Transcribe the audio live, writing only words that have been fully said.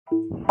Yo,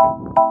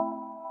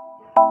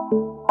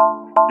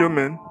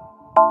 man.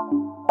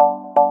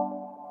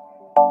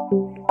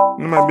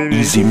 My baby.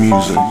 Easy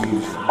music.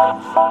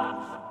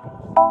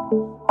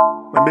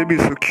 My baby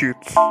is so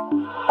cute.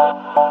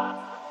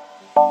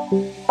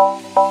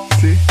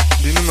 See?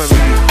 Do you know my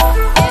baby?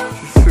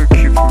 She's so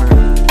cute,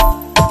 man.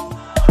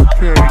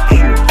 Very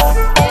cute.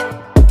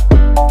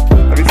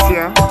 Have you seen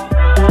her?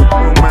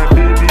 Oh, my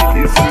baby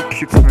is so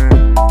cute, man.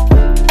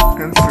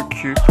 And so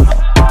cute.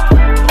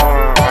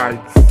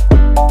 Alright.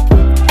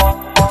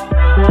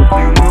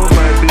 You know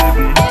my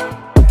baby.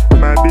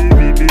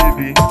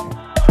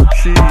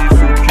 She is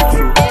so cute,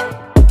 so.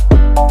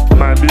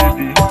 My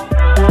baby.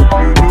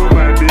 You know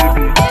my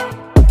baby.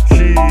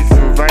 She is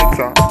so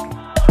vital.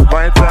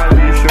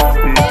 Vitalicious,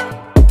 babe.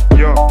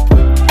 Yo.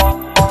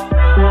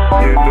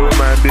 You know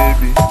my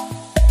baby.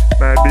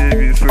 My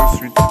baby is so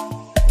sweet.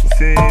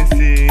 Sing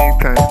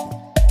time.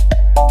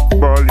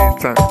 Balling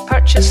time.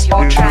 Purchase your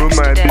You know tracks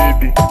my today.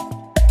 baby.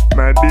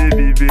 My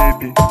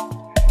baby.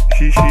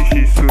 She's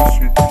so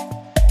sweet.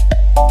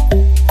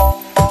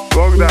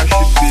 Walk that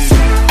shit,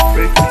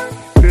 baby.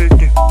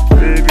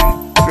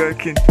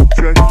 Twerking,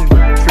 baby.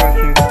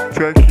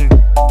 Twerking.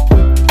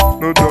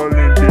 No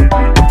darling, baby.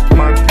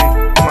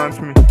 Mount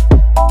me.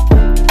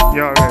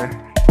 Yeah, man.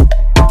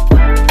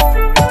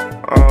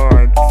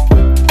 Alright.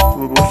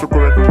 We'll go so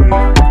correct with it.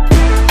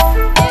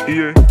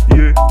 Yeah,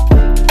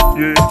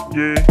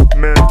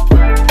 man.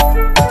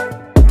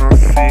 Now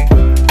see,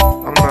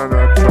 I'm not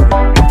that type.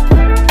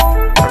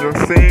 I'm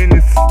just saying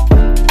this.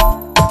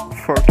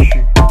 Fuck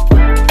you.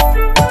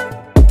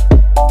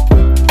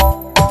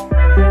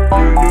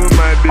 You know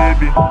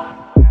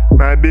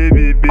my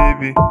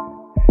baby.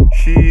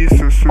 She is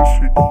so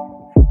sweet.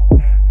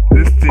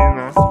 Listen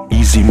now.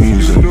 Easy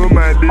music. You know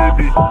my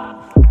baby.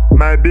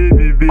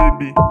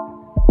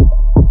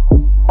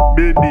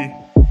 Baby.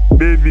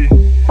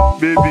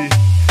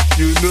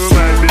 You know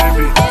my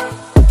baby.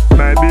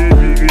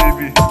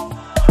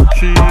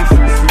 She is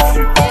so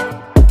sweet.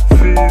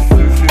 See.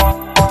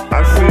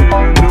 I say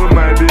you know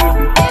my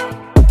baby.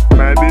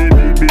 My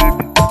baby.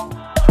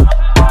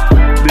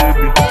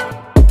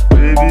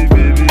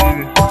 Baby.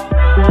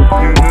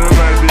 You know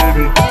my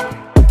baby.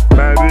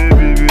 My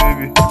baby.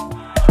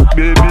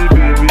 Baby.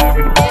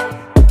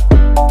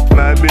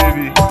 My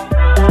baby.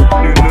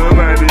 You know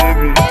my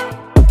baby.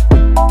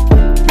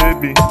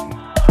 Baby.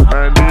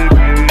 My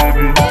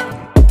baby.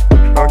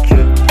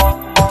 Okay.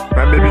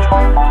 My baby.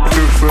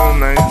 So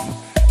nice.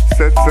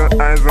 Set your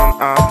eyes on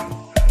her.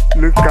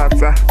 Look at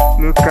her.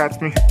 Look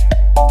at me.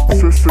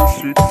 So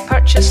sweet.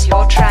 Purchase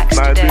your tracks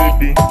My today.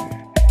 baby.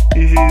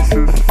 She's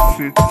so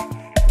sweet.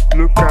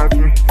 Look at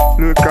me.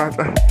 Look at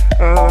her.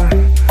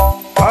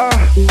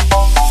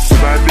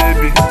 My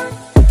baby.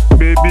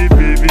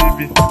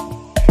 Baby.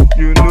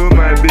 You know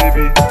my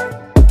baby.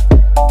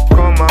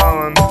 Come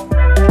on.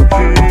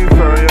 See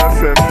for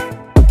yourself.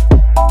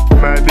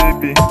 My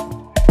baby.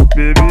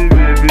 Baby.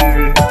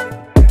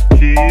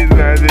 She is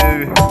my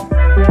baby.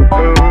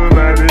 Oh,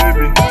 my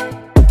baby.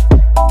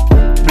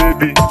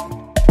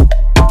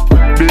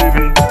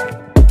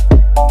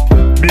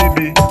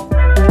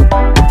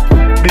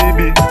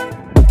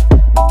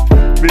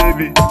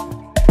 Baby.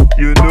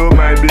 You know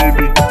my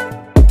baby.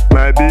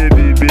 My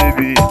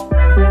baby.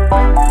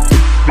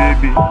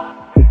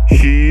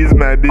 She is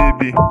my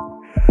baby.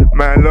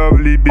 My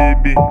lovely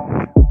baby.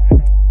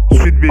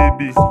 Sweet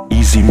baby.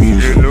 Easy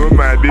music. You know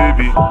my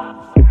baby.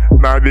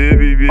 My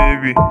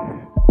baby.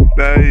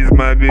 That is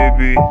my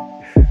baby.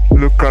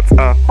 Look at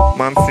her,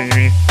 man, see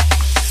me.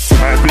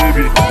 My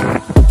baby.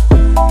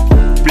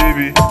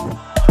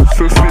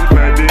 So sweet,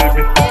 my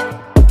baby.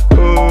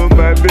 Oh,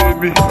 my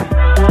baby.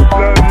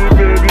 Love you,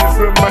 baby,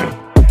 so much.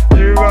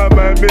 You are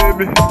my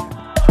baby.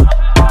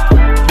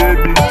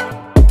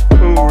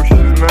 Oh,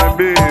 she's my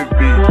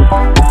baby.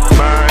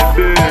 My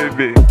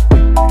baby.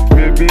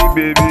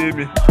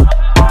 Baby.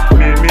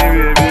 Me.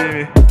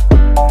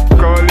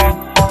 Calling.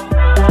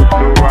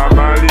 Oh, I'm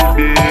my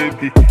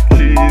baby.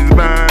 She's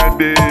my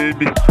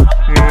baby.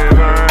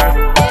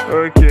 Yeah,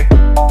 okay.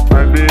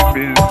 My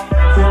baby.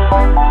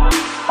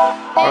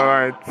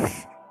 Alright.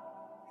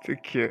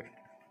 Take care.